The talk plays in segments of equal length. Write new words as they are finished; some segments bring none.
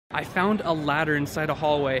I found a ladder inside a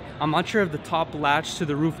hallway. I'm not sure if the top latch to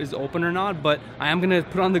the roof is open or not, but I am gonna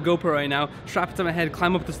put on the GoPro right now, strap it to my head,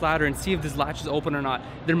 climb up this ladder and see if this latch is open or not.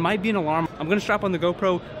 There might be an alarm. I'm gonna strap on the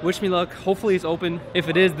GoPro, wish me luck. Hopefully it's open. If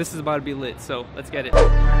it is, this is about to be lit, so let's get it. Here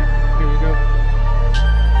we go.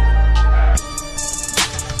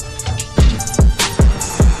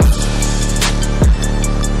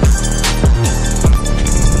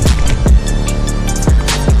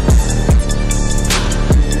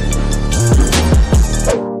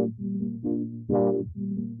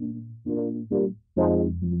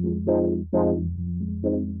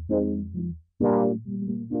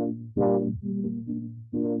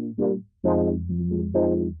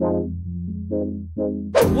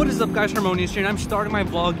 What is up guys, Harmonious here, and I'm starting my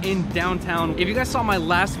vlog in downtown. If you guys saw my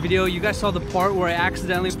last video, you guys saw the part where I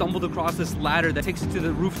accidentally stumbled across this ladder that takes you to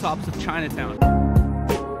the rooftops of Chinatown.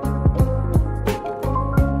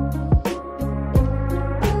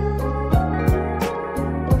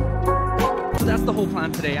 That's the whole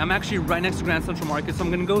plan today. I'm actually right next to Grand Central Market, so I'm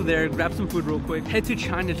gonna go there, grab some food real quick, head to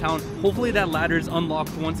Chinatown. Hopefully that ladder is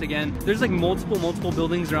unlocked once again. There's like multiple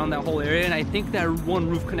buildings around that whole area, and I think that one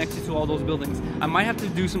roof connects you to all those buildings. I might have to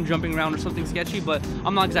do some jumping around or something sketchy, but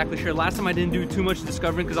I'm not exactly sure. Last time I didn't do too much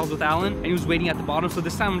discovering because I was with Alan and he was waiting at the bottom, so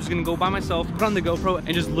this time I'm just gonna go by myself, put on the GoPro,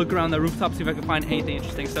 and just look around the rooftop, see if I can find anything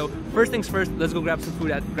interesting. So first things first, let's go grab some food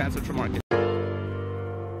at Grand Central Market.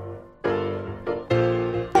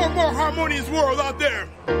 Harmonious world out there.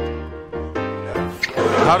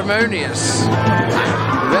 Harmonious.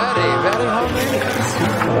 Very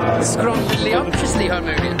harmonious. Scrumptiously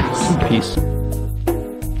harmonious. Peace.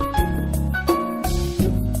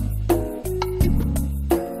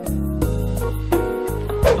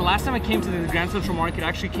 Last time I came to the Grand Central Market, I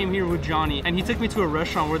actually came here with Johnny, and he took me to a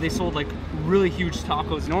restaurant where they sold like really huge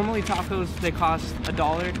tacos. Normally tacos, they cost $1,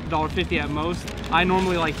 $1.50 at most. I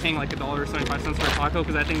normally like paying like $1.75 for a taco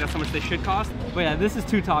because I think that's how much they should cost. But yeah, this is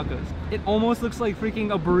 2 tacos. It almost looks like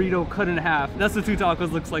freaking a burrito cut in half. That's what 2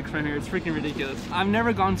 tacos looks like from here. It's freaking ridiculous. I've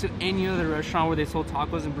never gone to any other restaurant where they sold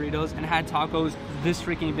tacos and burritos and had tacos this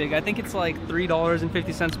freaking big. I think it's like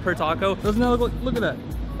 $3.50 per taco. Doesn't that look at that?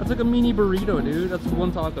 That's like a mini burrito, dude. That's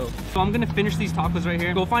 1 taco. So I'm gonna finish these tacos right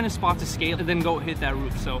here, go find a spot to skate, and then go hit that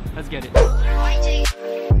roof. So let's get it.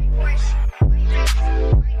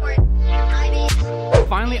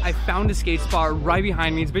 Finally, I found a skate spot right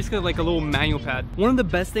behind me. It's basically like a little manual pad. One of the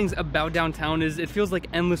best things about downtown is it feels like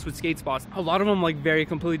endless with skate spots. A lot of them like vary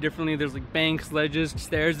completely differently. There's like banks, ledges,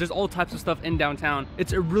 stairs. There's all types of stuff in downtown.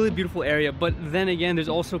 It's a really beautiful area, but then again, there's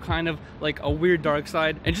also kind of like a weird dark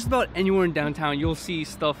side. And just about anywhere in downtown, you'll see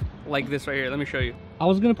stuff like this right here. Let me show you. I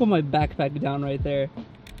was gonna put my backpack down right there,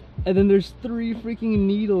 and then there's 3 freaking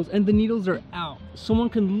needles, and the needles are out. Someone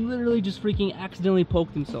can literally just freaking accidentally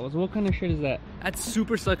poke themselves. What kind of shit is that? That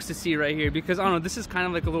super sucks to see right here, because I don't know, this is kind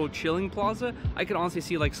of like a little chilling plaza. I could honestly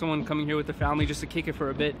see like someone coming here with their family just to kick it for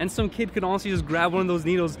a bit, and some kid could honestly just grab one of those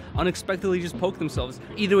needles, unexpectedly just poke themselves.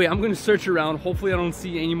 Either way, I'm gonna search around. Hopefully I don't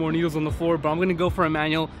see any more needles on the floor, but I'm gonna go for a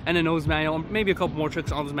manual and a nose manual, maybe a couple more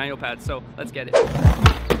tricks on those manual pads. So let's get it.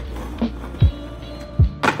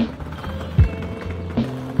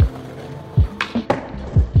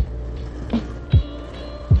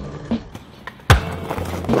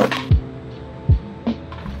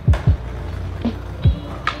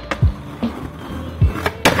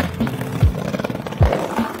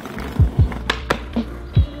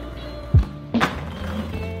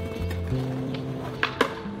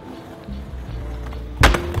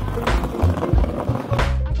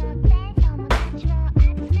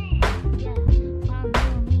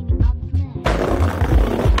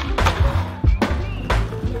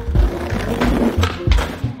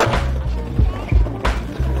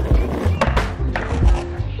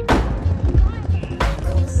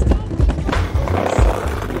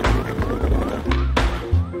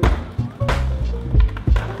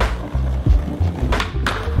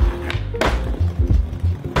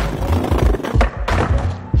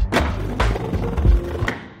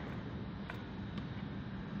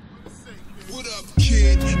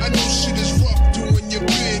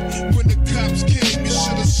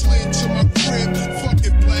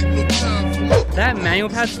 That manual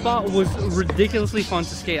pad spot was ridiculously fun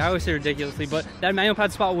to skate. I always say ridiculously, but that manual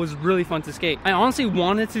pad spot was really fun to skate. I honestly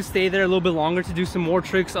wanted to stay there a little bit longer to do some more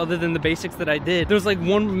tricks other than the basics that I did. There was like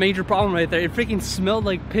one major problem right there. It freaking smelled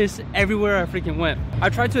like piss everywhere I freaking went. I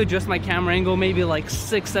tried to adjust my camera angle maybe like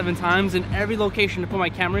 6-7 times, and every location to put my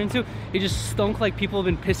camera into, it just stunk like people have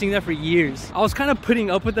been pissing there for years. I was kind of putting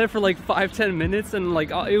up with that for like 5-10 minutes, and like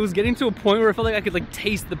it was getting to a point where I felt like I could like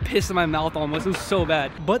taste the piss in my mouth almost. It was so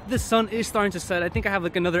bad. But the sun is starting to set. I think think I have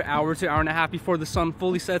like another hour to hour and a half before the sun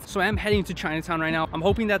fully sets. So I am heading to Chinatown right now. I'm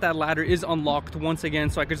hoping that that ladder is unlocked once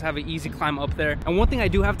again so I can just have an easy climb up there. And one thing I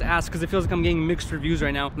do have to ask, because it feels like I'm getting mixed reviews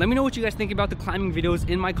right now, let me know what you guys think about the climbing videos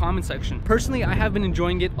in my comment section. Personally, I have been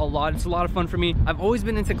enjoying it a lot. It's a lot of fun for me. I've always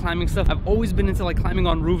been into climbing stuff. I've always been into like climbing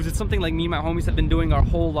on roofs. It's something like me and my homies have been doing our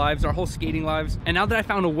whole lives, our whole skating lives. And now that I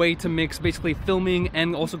found a way to mix basically filming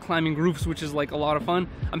and also climbing roofs, which is like a lot of fun,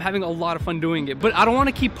 I'm having a lot of fun doing it. But I don't want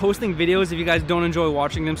to keep posting videos if you guys don't enjoy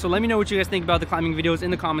watching them. So let me know what you guys think about the climbing videos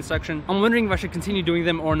in the comment section. I'm wondering if I should continue doing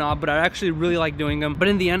them or not, but I actually really like doing them. But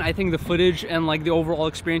in the end, I think the footage and like the overall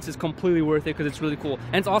experience is completely worth it because it's really cool.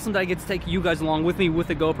 And it's awesome that I get to take you guys along with me with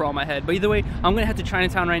the GoPro on my head. But either way, I'm gonna head to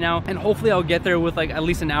Chinatown right now, and hopefully I'll get there with like at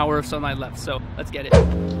least an hour of sunlight left. So let's get it.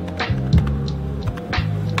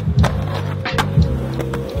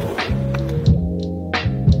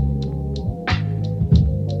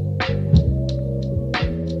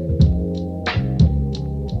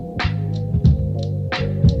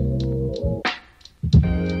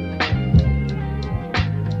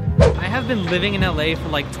 Been living in LA for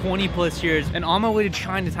like 20 plus years, and on my way to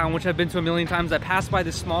Chinatown, which I've been to a million times, I passed by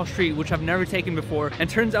this small street which I've never taken before, and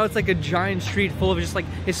turns out it's like a giant street full of just like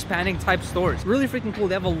Hispanic type stores. Really freaking cool.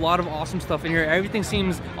 They have a lot of awesome stuff in here. Everything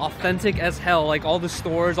seems authentic as hell. Like all the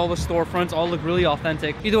stores, all the storefronts all look really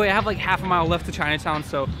authentic. Either way, I have like half a mile left to Chinatown,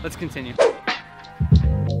 so let's continue.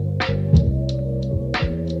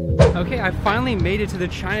 Okay, I finally made it to the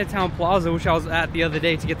Chinatown Plaza, which I was at the other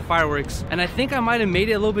day to get the fireworks. And I think I might have made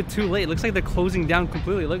it a little bit too late. It looks like they're closing down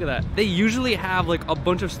completely. Look at that. They usually have like a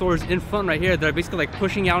bunch of stores in front right here that are basically like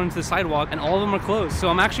pushing out into the sidewalk, and all of them are closed. So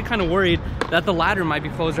I'm actually kind of worried that the ladder might be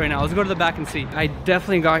closed right now. Let's go to the back and see. I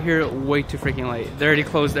definitely got here way too freaking late. They already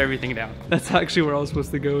closed everything down. That's actually where I was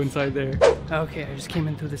supposed to go, inside there. Okay, I just came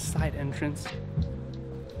in through this side entrance.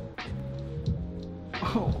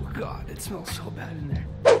 Oh God, it smells so bad in there.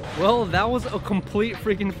 Well, that was a complete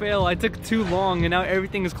freaking fail. I took too long and now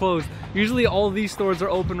everything is closed. Usually all these stores are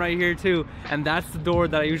open right here too, and that's the door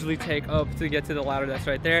that I usually take up to get to the ladder that's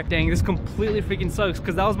right there. Dang, this completely freaking sucks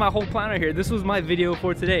because that was my whole plan right here. This was my video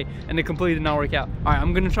for today and it completely did not work out. All right,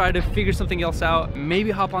 I'm gonna try to figure something else out,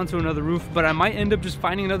 maybe hop onto another roof, but I might end up just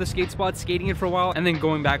finding another skate spot, skating it for a while, and then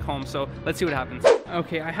going back home. So let's see what happens.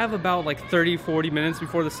 Okay, I have about like 30-40 minutes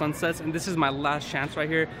before the sun sets, and this is my last chance right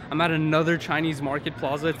here. I'm at another Chinese market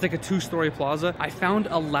plaza. It's like a 2-story plaza. I found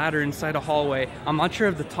a ladder inside a hallway. I'm not sure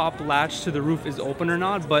if the top latch to the roof is open or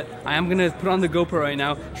not, but I am gonna put on the GoPro right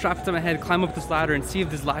now, strap it to my head, climb up this ladder and see if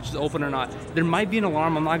this latch is open or not. There might be an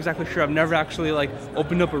alarm. I'm not exactly sure. I've never actually like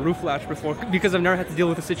opened up a roof latch before because I've never had to deal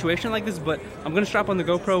with a situation like this, but I'm gonna strap on the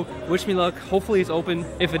GoPro. Wish me luck. Hopefully it's open.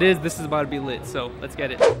 If it is, this is about to be lit. So let's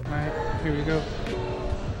get it. All right, here we go.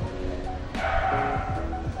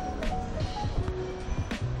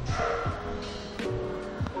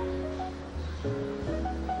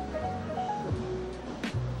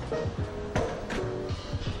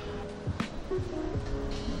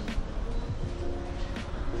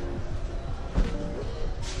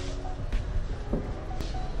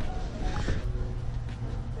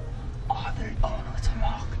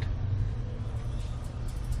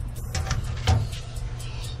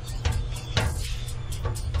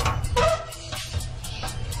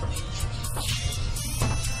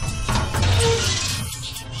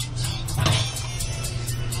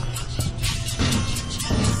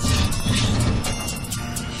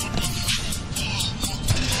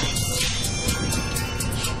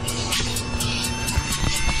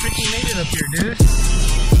 Up here, dude.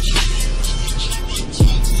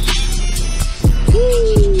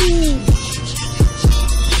 Woo!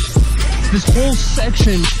 This whole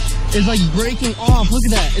section is like breaking off. Look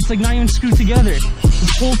at that. It's like not even screwed together.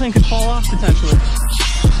 This whole thing could fall off potentially.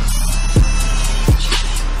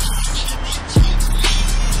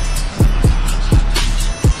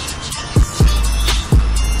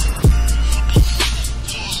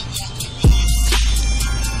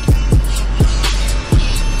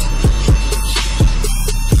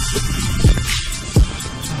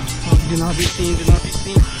 Do not be seen, do not be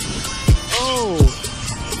seen. Oh!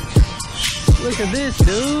 Look at this,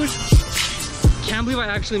 dude! Can't believe I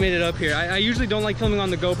actually made it up here. I usually don't like filming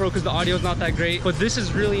on the GoPro because the audio is not that great, but this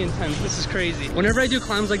is really intense. This is crazy. Whenever I do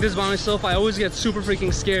climbs like this by myself, I always get super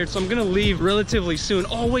freaking scared, so I'm gonna leave relatively soon.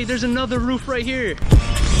 Oh wait, there's another roof right here.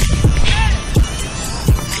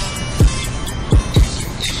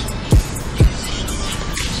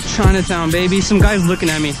 Chinatown, baby. Some guy's looking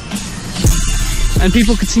at me. And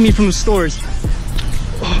people could see me from the stores.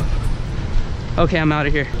 Okay, I'm out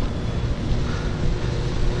of here.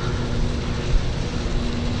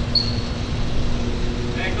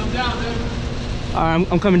 Hey, come down, dude.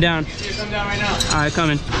 I'm coming down. You're coming down right now. All right,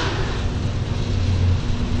 coming.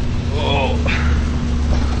 Oh.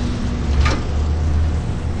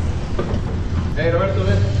 Hey, Roberto,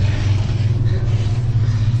 ven.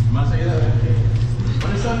 Más allá.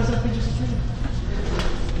 ¿Dónde están esas pinches estrellas?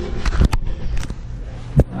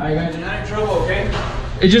 Alright, guys, you're not in trouble, okay?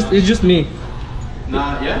 It's just me.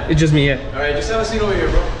 Nah, yeah? It's just me, yeah. Alright, just have a seat over here,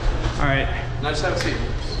 bro. All right. Now just have a seat.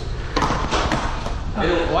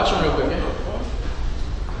 Hey, watch him real quick, okay?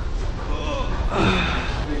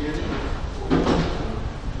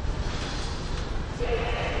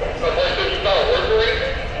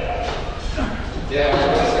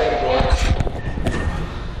 Yeah,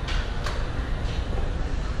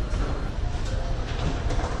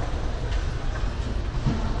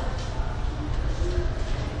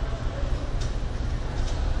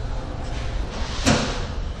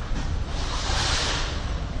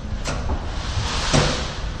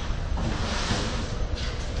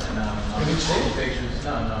 taking pictures.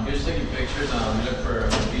 No, you're just taking pictures. We look for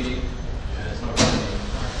graffiti. Yeah, it's no graffiti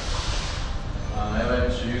anymore.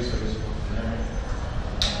 Evidence to use, so it's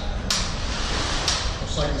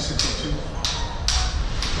It's like the 62.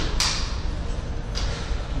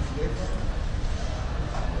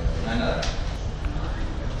 I know.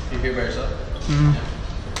 You here by yourself? Mm-hmm. Yeah.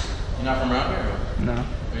 You're not from around here? Or? No.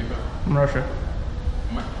 Where are you from? From Russia.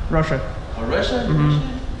 From where? Russia. Oh, Russia? Mm-hmm.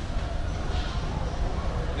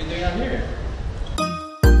 What are you doing out here?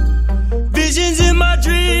 Visions in my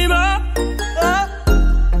dream,